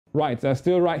Right,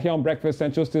 still right here on Breakfast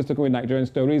Central, still talking with Nigerian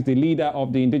stories. The leader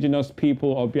of the indigenous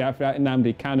people of Biafra,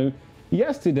 Nnamdi Kanu,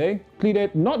 yesterday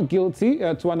pleaded not guilty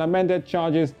to an amended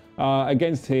charges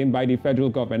against him by the federal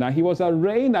government. Now, he was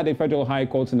arraigned at the Federal High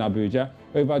Court in Abuja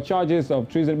over charges of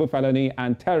treasonable felony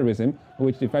and terrorism,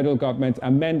 which the federal government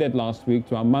amended last week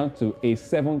to amount to a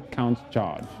 7-count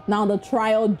charge. Now, the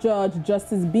trial judge,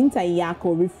 Justice Binta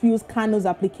Iyako, refused Kanu's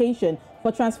application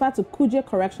for transfer to Kuje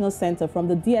Correctional Center from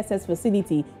the DSS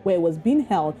facility where it was being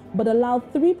held, but allowed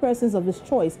 3 persons of his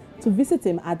choice to visit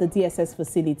him at the DSS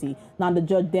facility. Now, the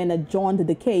judge then adjourned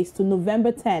the case to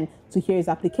November 10 to hear his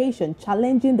application,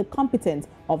 challenging the competence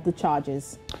of the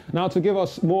charges. Now, to give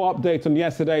us more updates on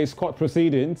yesterday's court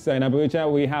proceedings in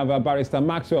Abuja, we have Barrister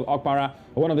Maxwell Okpara,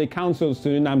 one of the counsels to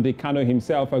Nnamdi Kanu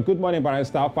himself. Good morning,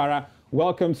 Barrister Okpara.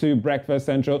 Welcome to Breakfast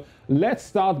Central. Let's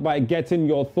start by getting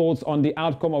your thoughts on the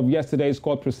outcome of yesterday's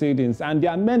court proceedings and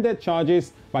the amended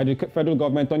charges by the federal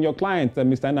government on your client,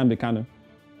 Mr. Nnamdi Kanu.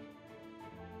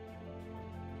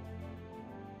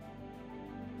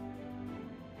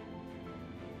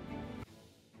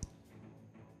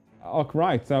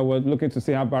 Right, we're looking to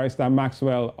see how Barrister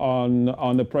Maxwell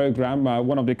on the program,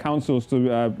 one of the counsels to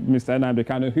Mr. Nnamdi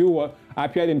Kanu, who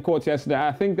appeared in court yesterday.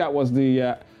 I think that was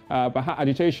the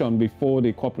agitation before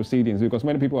the court proceedings, because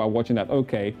many people are watching that.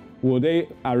 Okay, will they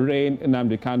arraign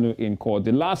Nnamdi Kanu in court?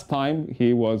 The last time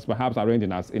he was perhaps arraigned in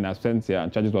absentia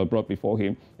and charges were brought before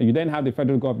him, and you then have the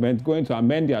federal government going to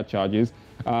amend their charges.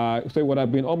 So it would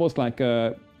have been almost like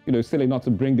silly not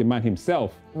to bring the man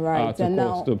himself to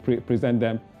court to present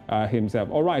them himself.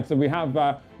 All right, so we have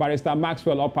Barrister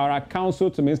Maxwell Okpara,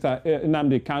 counsel to Mr.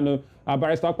 Nnamdi Kanu.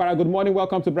 Barrister Okpara, good morning.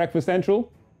 Welcome to Breakfast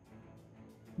Central.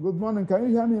 Good morning. Can you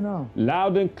hear me now?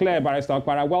 Loud and clear, Barrister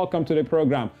Okpara. Welcome to the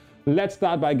program. Let's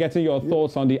start by getting your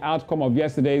thoughts on the outcome of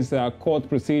yesterday's court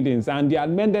proceedings and the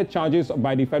amended charges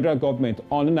by the federal government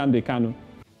on Nnamdi Kanu.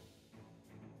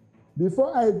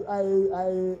 Before I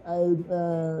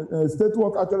state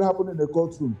what actually happened in the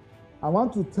courtroom, I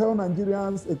want to tell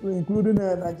Nigerians, including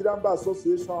the Nigerian Bar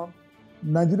Association,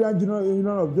 Nigerian Union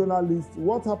of Journalists,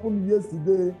 what happened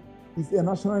yesterday is a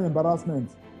national embarrassment.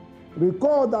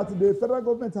 Recall that the federal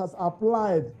government has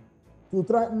applied to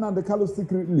try Nnamdi Kanu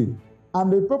secretly,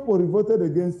 and the people voted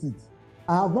against it.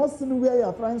 I have not seen where you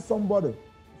are trying somebody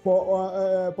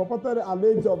for purported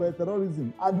allege of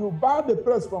terrorism, and you bar the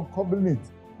press from covering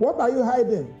it. What are you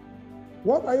hiding?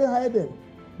 What are you hiding?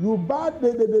 You barred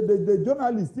the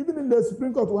journalists. Even in the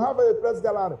Supreme Court, we have a press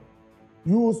gallery.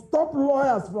 You stop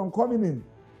lawyers from coming in.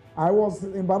 I was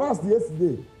embarrassed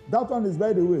yesterday. That one is,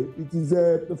 by the way, it is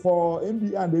for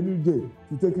MB and NUJ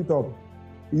to take it up.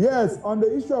 Yes, on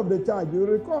the issue of the charge, you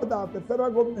recall that the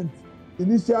federal government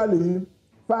initially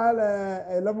filed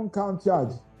a 11-count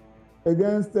charge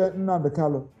against Nnamdi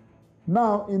Kanu.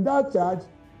 Now, in that charge,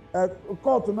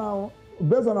 court now,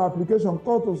 based on our application,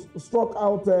 court struck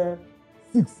out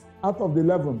 6 out of the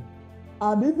 11.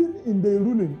 And even in the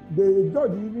ruling, the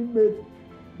judge even made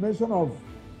mention of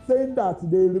saying that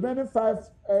the remaining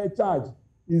 5 charge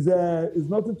is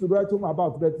nothing to write home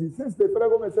about. But since the federal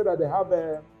government said that they have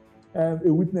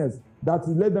a witness, that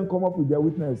let them come up with their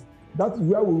witness. That is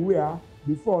where we were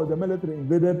before the military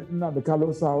invaded Nnamdi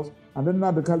Kanu's house, and then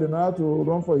Nnamdi Kanu, in order to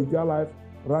run for his dear life,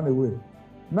 ran away.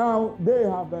 Now they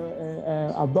have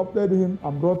adopted him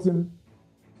and brought him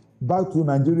back to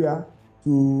Nigeria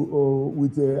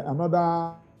with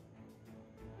another.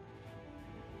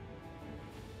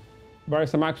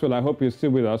 Barrister Maxwell, I hope you're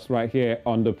still with us right here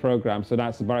on the program. So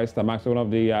that's Barrister Maxwell, one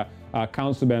of the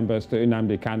council members to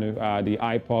Nnamdi Kanu, the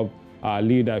IPOB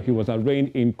leader who was arraigned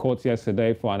in court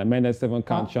yesterday for an amended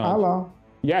 7-count charge. Hello?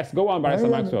 Yes, go on, Barrister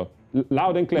Maxwell.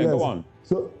 Loud and clear, yes. Go on.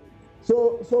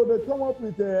 So they come up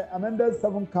with an amended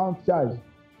 7-count charge.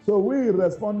 So we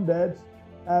responded,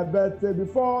 but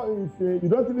before, if you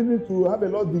don't even need to have a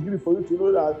law degree for you to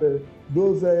know that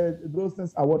those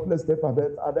things are worthless paper,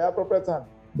 but at the appropriate time,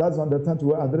 that's on the time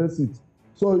to address it.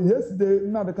 So yesterday,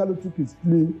 Nnamdi Kanu took his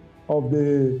plea of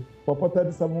the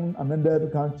purported 7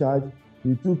 amended count charge.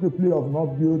 He took a plea of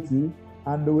not guilty,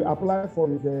 and we applied for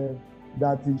it,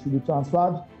 that he should be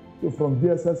transferred from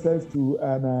DSSS to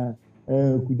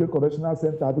Kuje Correctional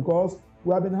Center, because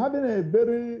we have been having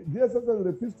DSSS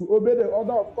refused to obey the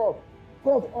order of court.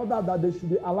 Court ordered that they should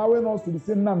be allowing us to be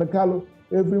seeing Nnamdi Kanu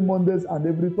every Mondays and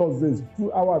every Thursdays,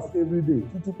 2 hours every day,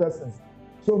 two persons.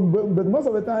 So, but most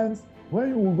of the times, when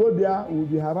you will go there, we will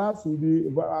be harassed,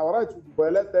 our rights will be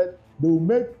violated. They will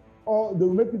make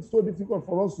it so difficult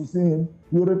for us to see him.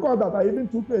 You recall that I even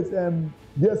took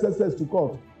DSSS to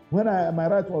court when my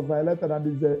right was violated, and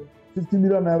it's a 50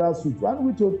 million naira suit. And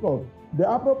we told court the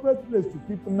appropriate place to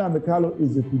keep Nnamdi Kanu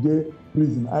is a Kuje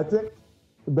prison. I think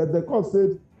But the court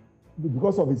said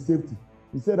because of his safety,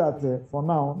 he said that for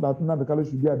now that Nnamdi Kanu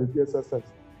should be at the DSSS.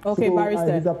 Okay, so,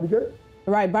 barrister.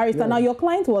 Right, barrister. Yeah. Now, your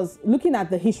client was, looking at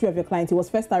the history of your client, he was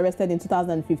first arrested in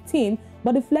 2015,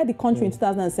 but he fled the country in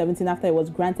 2017 after he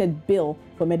was granted bail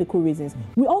for medical reasons.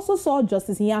 We also saw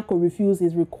Justice Nyako refuse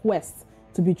his request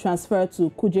to be transferred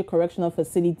to Kuje Correctional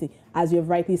Facility, as you have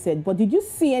rightly said. But did you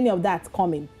see any of that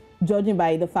coming, judging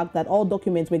by the fact that all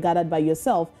documents were gathered by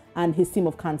yourself and his team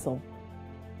of counsel?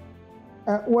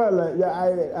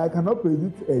 I cannot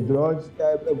predict a judge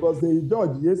because the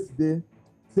judge yesterday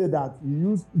said that he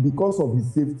used because of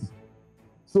his safety.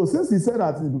 So since he said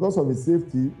that it's because of his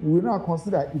safety, we will now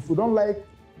consider if we don't like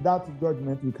that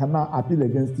judgment, we can now appeal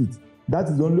against it. That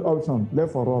is the only option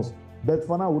left for us. But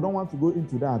for now, we don't want to go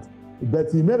into that.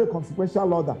 But he made a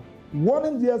consequential order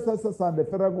warning the SSS and the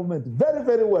federal government very,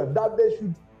 very well that they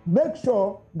should make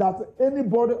sure that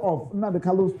anybody of Nnamdi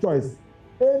Kanu's choice,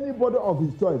 anybody of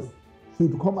his choice,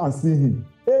 should come and see him.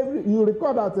 You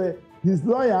recall that his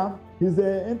lawyer, he's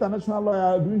an international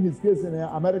lawyer doing his case in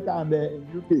America and in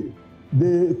UK.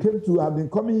 They have been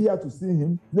coming here to see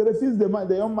him. They refused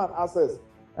the young man access,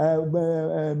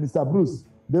 Mr. Bruce.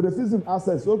 They refused him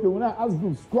access. Okay, when I ask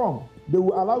Bruce, come, they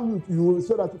will allow you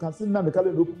so that you can see Nnamdi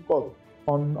Kanu in open court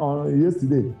on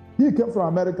yesterday. He came from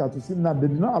America to see Nnamdi. They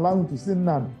did not allow him to see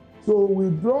Nnamdi. So we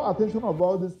draw attention of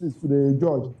all these things to the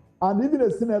judge. And even a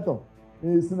senator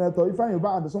Ifeanyi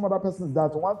Ubah and some other persons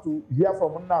that want to hear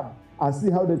from Nnamdi and see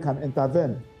how they can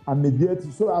intervene and mediate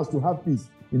so as to have peace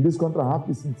in this country and have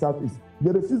peace in Southeast.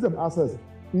 They refuse them access.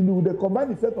 With the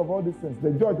combined effect of all these things,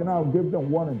 the judge now gave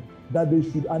them warning that they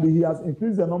should, and he has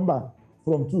increased the number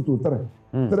from 2 to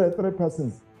 3. Three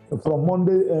persons from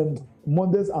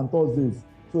Mondays and Thursdays.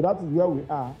 So that is where we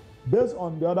are. Based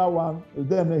on the other one,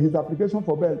 then his application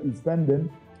for bail is pending.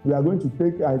 We are going to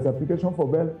take his application for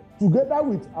bail together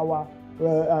with our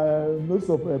notice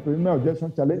of preliminary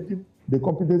objection challenging the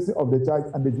competency of the charge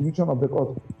and the jurisdiction of the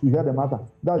court to hear the matter.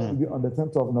 That should be on the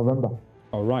 10th of November.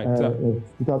 All right.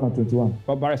 2021.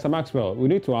 But Barrister Maxwell, we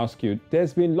need to ask you,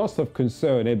 there's been lots of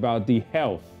concern about the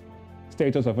health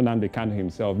status of Nnamdi Kanu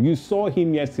himself. You saw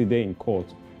him yesterday in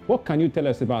court. What can you tell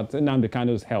us about Nnamdi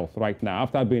Kanu's health right now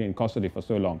after being in custody for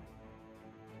so long?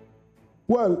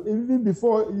 Well, even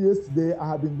before yesterday, I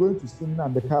had been going to see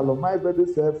Nnamdi Kanu. My brother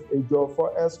self, a job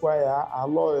for Esquire,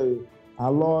 Aloy,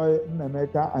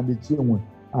 Nnemeka, and the Chinwe,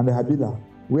 and the Habila.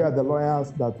 We are the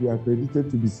lawyers that we are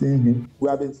accredited to be seeing him. We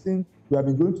have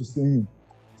been going to see him.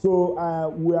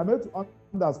 So we are made to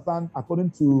understand,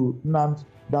 according to Nnamdi,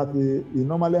 that they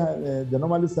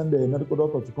normally send the medical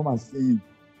doctor to come and see him.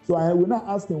 So I will now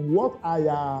ask him, what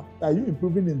are you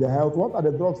improving in the health? What are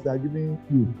the drugs they are giving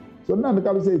you? So Nnamdi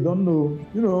Kanu say, you don't know.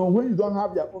 You know, when you don't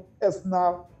have your own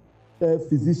personal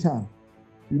physician,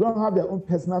 you don't have your own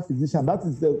personal physician. That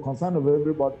is the concern of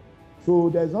everybody. So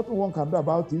there is nothing one can do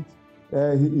about it.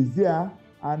 He is there,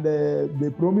 and they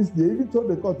promised. They even told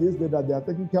the court yesterday that they are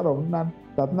taking care of Nnamdi.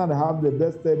 That Nnamdi have the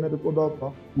best medical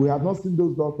doctor. We have not seen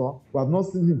those doctors. We have not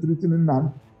seen him treating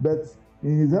Nnamdi. But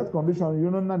in his health condition,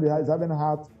 you know, Nnamdi is having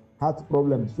heart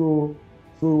problems.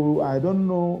 So I don't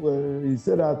know. He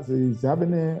said that he's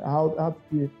having a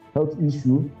health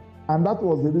issue, and that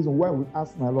was the reason why we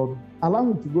asked my Lord, allow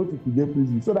him to go to Kuje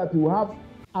prison so that he will have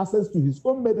access to his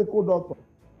own medical doctor.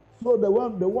 So the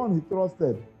one he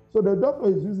trusted. So the doctor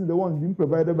is using the one being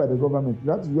provided by the government.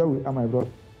 That's where we are, my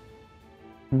brother.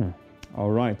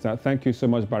 All right. Thank you so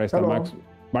much, Barrister Maxwell.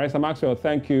 Barrister Maxwell,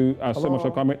 thank you so much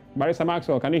for coming. Barrister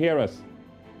Maxwell, can you hear us?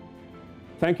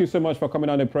 Thank you so much for coming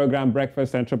on the program,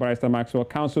 Breakfast Central. Barrister Maxwell,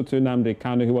 counsel to Nnamdi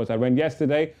Kanu, who was arraigned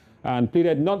yesterday and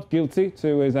pleaded not guilty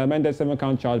to his amended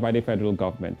 7-count charge by the federal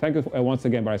government. Thank you once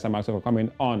again, Barrister Maxwell, for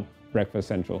coming on Breakfast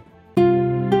Central.